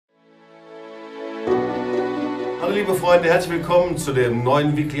Hallo liebe Freunde, herzlich willkommen zu dem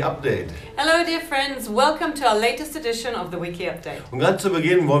neuen Weekly Update. Hello dear friends, welcome to our latest edition of the Weekly Update. Und ganz zu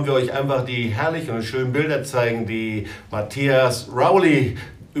Beginn wollen wir euch einfach die herrlichen und schönen Bilder zeigen, die Matthias Rowley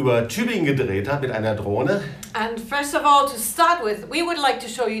über Tübingen gedreht hat mit einer Drohne. And first of all, to start with, we would like to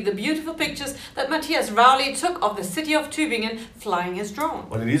show you the beautiful pictures that Matthias Rowley took of the city of Tübingen flying his drone.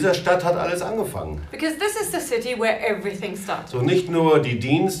 Und in dieser Stadt hat alles angefangen. Because this is the city where everything started. So nicht nur die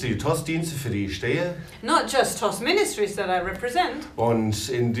Dienste, die TOS-Dienste, für die ich stehe. Not just TOS Ministries that I represent. Und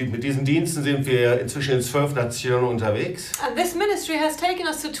mit diesen Diensten sind wir inzwischen in 12 Nationen unterwegs. And this ministry has taken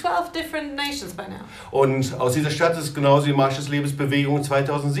us to 12 different nations by now. Und aus dieser Stadt ist genauso die Marsch des Lebens Bewegung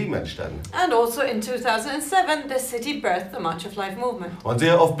 2007 entstanden. And also in 2007, the city birthed the March of Life movement. Und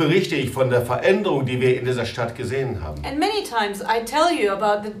sehr oft berichte ich von der Veränderung, die wir in dieser Stadt gesehen haben. And many times I tell you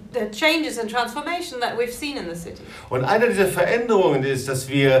about the changes and transformation that we've seen in the city. Und eine dieser Veränderungen ist, dass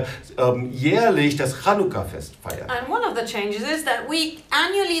wir jährlich das Hanukka-Fest feiern. And one of the changes is that we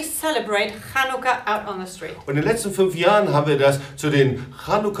annually celebrate Hanukka out on the street. Und in den letzten 5 Jahren haben wir das zu den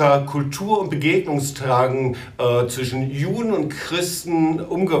Hanukka-Kultur- und Begegnungstagen zwischen Juden und Christen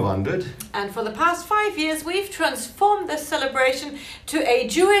umgewandelt. And for the past 5 years, we've transformed this celebration to a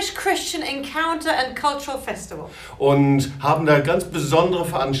Jewish-Christian encounter and cultural festival. Und haben da ganz besondere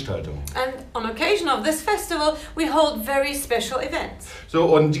Veranstaltungen. And on occasion of this festival, we hold very special events. So,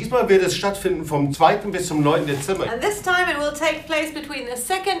 und diesmal wird es stattfinden vom 2. bis zum 9. Dezember. And this time it will take place between the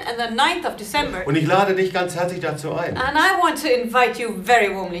 2nd and the 9th of December. Und ich lade dich ganz herzlich dazu ein. And I want to invite you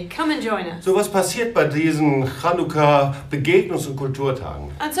very warmly. Come and join us. So, was passiert bei diesen Hanukka-Begegnungs- und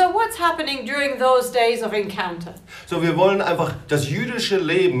Kulturtagen? And so what's happening during those days of encounter? So, wir wollen einfach das jüdische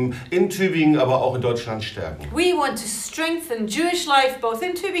Leben in Tübingen, aber auch in Deutschland stärken. We want to strengthen Jewish life both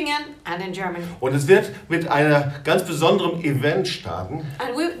in Tübingen and in Germany. Und es wird mit einer ganz besonderen Event starten.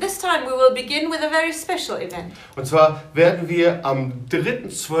 And this time we will begin with a very special event. Und zwar werden wir am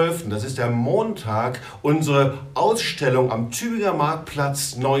 3.12., das ist der Montag, unsere Ausstellung am Tübinger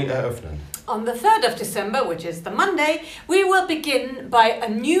Marktplatz neu eröffnen. On the 3rd of December, which is the Monday, we will begin by a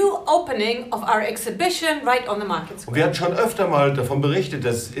new opening of our exhibition right on the market Und wir square. hatten schon öfter mal davon berichtet,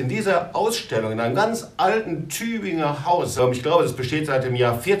 dass in dieser Ausstellung, in einem ganz alten Tübinger Haus, ich glaube, das besteht seit dem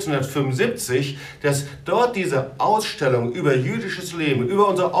Jahr 1475, dass dort diese Ausstellung über jüdisches Leben, über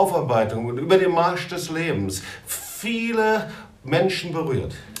unsere Aufarbeitung und über den Marsch des Lebens viele Menschen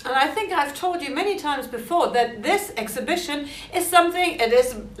berührt. And I think I've told you many times before that this exhibition is something, it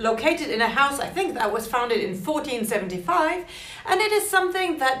is located in a house, I think that was founded in 1475, and it is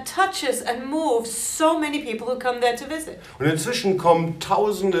something that touches and moves so many people who come there to visit. Und inzwischen kommen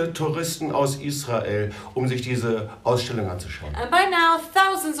tausende Touristen aus Israel, um sich diese Ausstellung anzuschauen. And by now,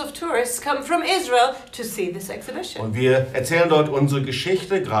 thousands of tourists come from Israel to see this exhibition. Und wir erzählen dort unsere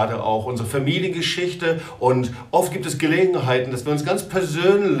Geschichte, gerade auch unsere Familiengeschichte. Und oft gibt es Gelegenheiten, dass wir uns ganz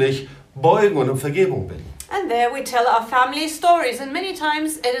persönlich beugen und um Vergebung bitten. And there we tell our family stories, and many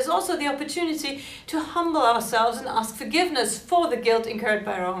times it is also the opportunity to humble ourselves and ask forgiveness for the guilt incurred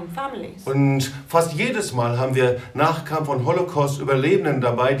by our own families. Und fast jedes Mal haben wir nach Kampf- und Holocaust-Überlebenden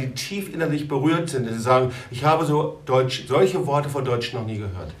dabei, die tief innerlich berührt sind. Die sagen, ich habe solche Worte von Deutschen noch nie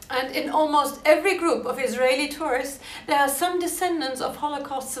gehört. And in almost every group of Israeli tourists, there are some descendants of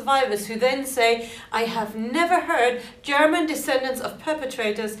Holocaust survivors who then say, I have never heard German descendants of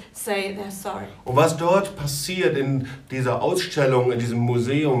perpetrators say they're sorry. Und was dort passiert in dieser Ausstellung, in diesem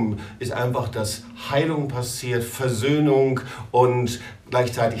Museum, ist einfach, dass Heilung passiert, Versöhnung und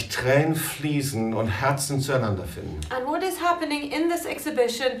gleichzeitig Tränen fließen und Herzen zueinander finden. And what is happening in this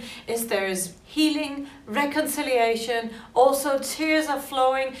exhibition is there is healing, reconciliation, also tears are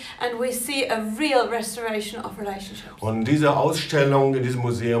flowing, and we see a real restoration of relationships. Und diese Ausstellung in diesem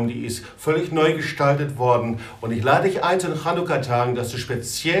Museum, die ist völlig neu gestaltet worden. Und ich lade dich ein zu den Chanukka-Tagen, dass du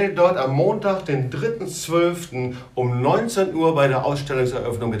speziell dort am Montag, den 3.12. um 19 Uhr bei der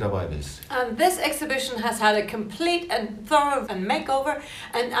Ausstellungseröffnung mit dabei bist. And this exhibition has had a complete and thorough makeover,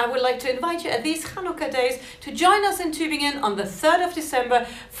 and I would like to invite you at these Hanukkah days to join us in Tübingen on the 3rd of December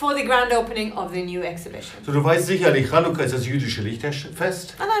for the grand opening of the new exhibition. So, du weißt sicherlich, Chanukka ist das jüdische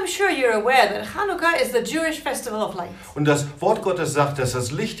Lichterfest. And I'm sure you're aware that Hanukkah is the Jewish festival of lights. Und das Wort Gottes sagt, dass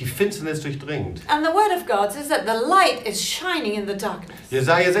das Licht die Finsternis durchdringt. And the word of God says that the light is shining in the darkness.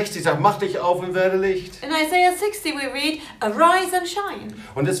 Jesaja 60 sagt, mach dich auf und werde Licht. In Isaiah 60 we read, arise and shine.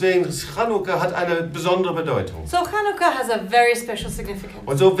 Und deswegen, Chanukka hat eine besondere Bedeutung. So Hanukkah has a very special significance.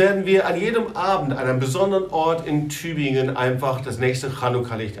 Und so werden wir an jedem Abend an einem besonderen Ort in Tübingen einfach das nächste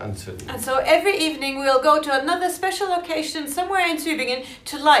Chanukka-Licht anzünden. And so every evening we'll go to another special location somewhere in Tübingen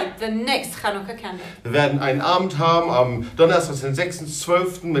to light the next Hanukkah candle. Wir werden einen Abend haben am Donnerstag, den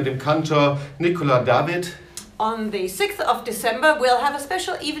 6.12. mit dem Cantor Nikolai David. On the 6th of December, we'll have a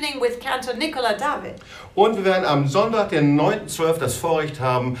special evening with Cantor Nikolai David. Und wir werden am Sonntag, den 9.12. das Vorrecht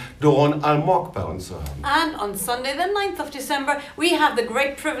haben, Doron Almog bei uns zu haben. And on Sunday, the 9th of December, we have the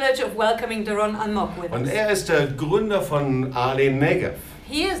great privilege of welcoming Doron Almog with Und us. er ist der Gründer von ALEH.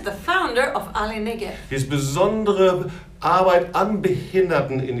 He is the founder of ALEH. Diese besondere Arbeit an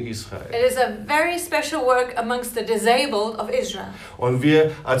Behinderten in Israel. It is a very special work amongst the disabled of Israel. Und wir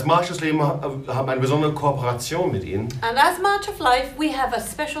als Marsch des Lebens haben eine besondere Kooperation mit ihnen. And as March of Life, we have a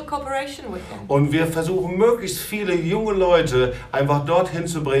special cooperation with them. Und wir versuchen, möglichst viele junge Leute einfach dorthin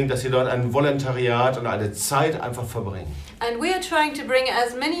zu bringen, dass sie dort ein Volontariat und eine Zeit einfach verbringen. And we are trying to bring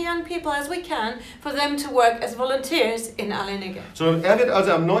as many young people as we can for them to work as volunteers in ALEH. So, er wird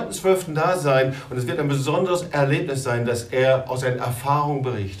also am 9.12. da sein und es wird ein besonderes Erlebnis sein, dass er aus seinen Erfahrungen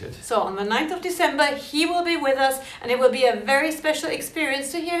berichtet. So on the 9th of December, he will be with us and it will be a very special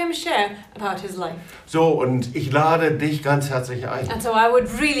experience to hear him share about his life. So, und ich lade dich ganz herzlich ein. And so I would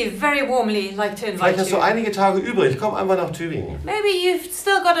really very warmly like to invite Vielleicht hast du you. einige Tage übrig, komm einfach nach Tübingen. Maybe you've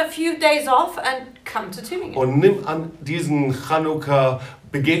still got a few days off and come to Tübingen. Und nimm an diesen Chanukka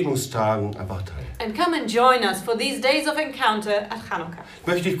Begegnungstagen einfach teil. And come and join us for these days of encounter at Hanukka. Ich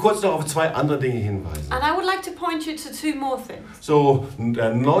möchte dich kurz noch auf zwei andere Dinge hinweisen. And I would like to point you to two more things. So,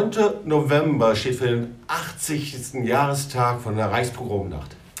 der 9. November steht für den 80. Jahrestag von der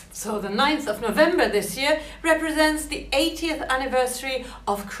Reichspogromnacht. So the 9th of November this year represents the 80th anniversary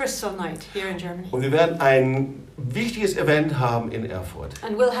of Kristallnacht here in Germany. Und wir werden ein wichtiges Event haben in Erfurt.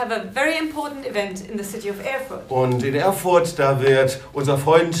 And we'll have a very important event in the city of Erfurt. Und in Erfurt, da wird unser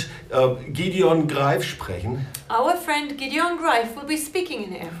Freund Gideon Greif sprechen. Our friend Gideon Greif will be speaking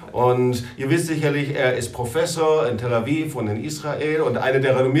in Erfurt. Und ihr wisst sicherlich, er ist Professor in Tel Aviv und in Israel und einer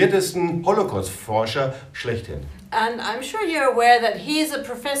der renommiertesten Holocaust-Forscher schlechthin. And I'm sure you're aware that he is a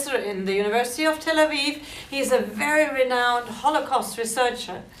professor in the University of Tel Aviv. He is a very renowned Holocaust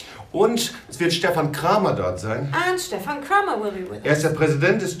researcher. Und es wird Stephan Kramer dort sein. And Stephan Kramer will be with Er ist us. der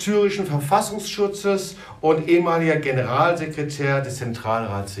Präsident des thüringischen Verfassungsschutzes und ehemaliger Generalsekretär des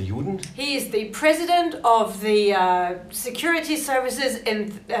Zentralrats der Juden. He is the president of the security services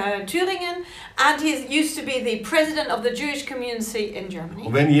in Tübingen, and he used to be the president of the Jewish community in Germany.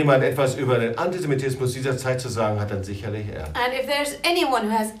 Und wenn jemand etwas über den Antisemitismus dieser Zeit zu sagen hat, dann sicherlich er. And if there's anyone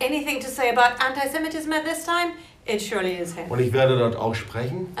who has anything to say about antisemitism at this time, it surely is him. Und ich werde dort auch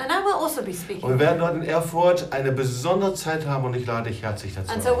sprechen. And I will also be speaking. Und wir werden dort in Erfurt eine besondere Zeit haben und ich lade dich herzlich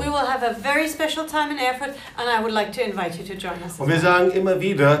dazu And so we ein. will have a very special time in Erfurt, and I would like to invite you to join us. Und wir sagen immer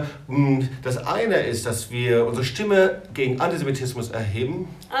wieder, das eine ist, dass wir unsere Stimme gegen Antisemitismus erheben,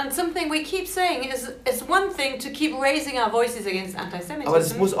 And something we keep saying is it's one thing to keep raising our voices against aber es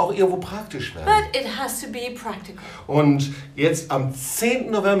antisemitism, muss auch irgendwo praktisch werden. but it has to be practical. Und jetzt am 10.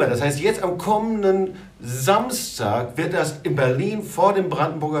 November, das heißt jetzt am kommenden Samstag, wird das in Berlin vor dem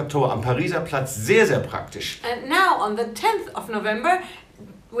Brandenburger Tor am Pariser Platz sehr, sehr praktisch. And now on the 10th of November,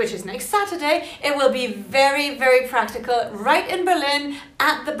 which is next Saturday, it will be very, very practical right in Berlin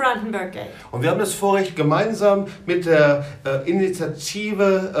at the Brandenburg Gate. Und wir haben das Vorrecht, gemeinsam mit der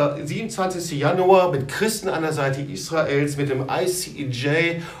Initiative 27. Januar mit Christen an der Seite Israels, mit dem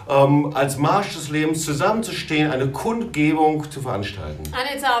ICEJ als Marsch des Lebens zusammenzustehen, eine Kundgebung zu veranstalten. And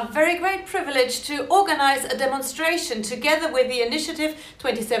it's our very great privilege to organize a demonstration together with the initiative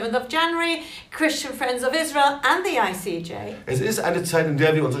 27th of January, Christian Friends of Israel and the ICJ. Es ist eine Zeit, in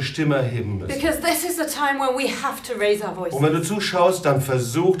der wir unsere Stimme erheben müssen. Because this is the time when we have to raise our voices. Und wenn du zuschaust, dann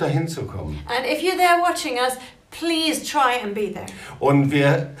versuch dahin zu kommen. And if you're there watching us, please try and be there. Und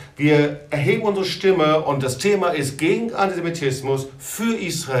wir erheben unsere Stimme und das Thema ist gegen Antisemitismus, für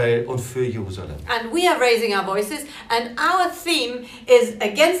Israel und für Jerusalem. And we are raising our voices, and our theme is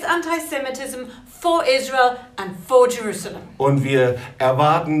against anti-Semitism, for Israel and for Jerusalem. Und wir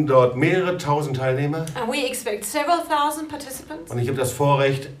erwarten dort mehrere tausend Teilnehmer. And we expect several thousand participants. Und ich habe das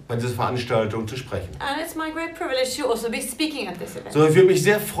Vorrecht, bei dieser Veranstaltung zu sprechen. And it's my great privilege to also be speaking at this event. So, ich würde mich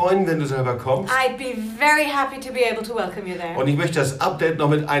sehr freuen, wenn du selber kommst. I'd be very happy to be able to welcome you there. Und ich möchte das Update noch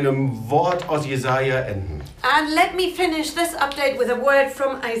mit einem Wort aus Jesaja enden. And let me finish this update with a word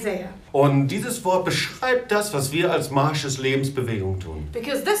from Isaiah. Und dieses Wort beschreibt das, was wir als Marsch des Lebens Bewegung tun.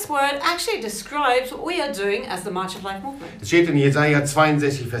 Because this word actually describes what we are doing as the March of Life movement. Es steht in Jesaja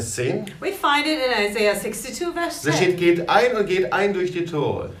 62, Vers 10. We find it in Isaiah 62, verse Da 10. steht, geht ein durch die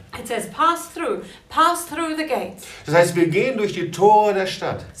Tore. It says, pass through the gates. Das heißt, wir gehen durch die Tore der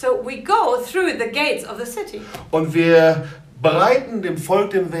Stadt. So we go through the gates of the city. Und wir bereiten dem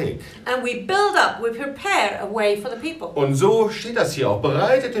Volk den Weg. And we build up, we prepare a way for the people. Und so steht das hier auch,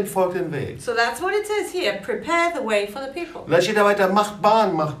 bereitet dem Volk den Weg. So that's what it says here, prepare the way for the people. Und dann steht da weiter, macht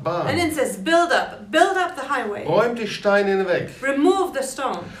Bahn, macht And Bahn. it says build up the highway. Räumt die Steine hinweg Remove the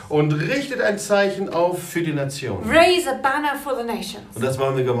stones. und richtet ein Zeichen auf für die Nation. Raise a banner for the nations. Und das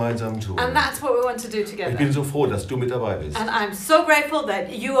wollen wir gemeinsam tun. And that's what we want to do Ich bin together. so froh, dass du mit dabei bist. And I'm so grateful that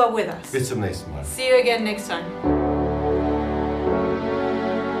you are with us. Bis zum nächsten Mal. See you again next time.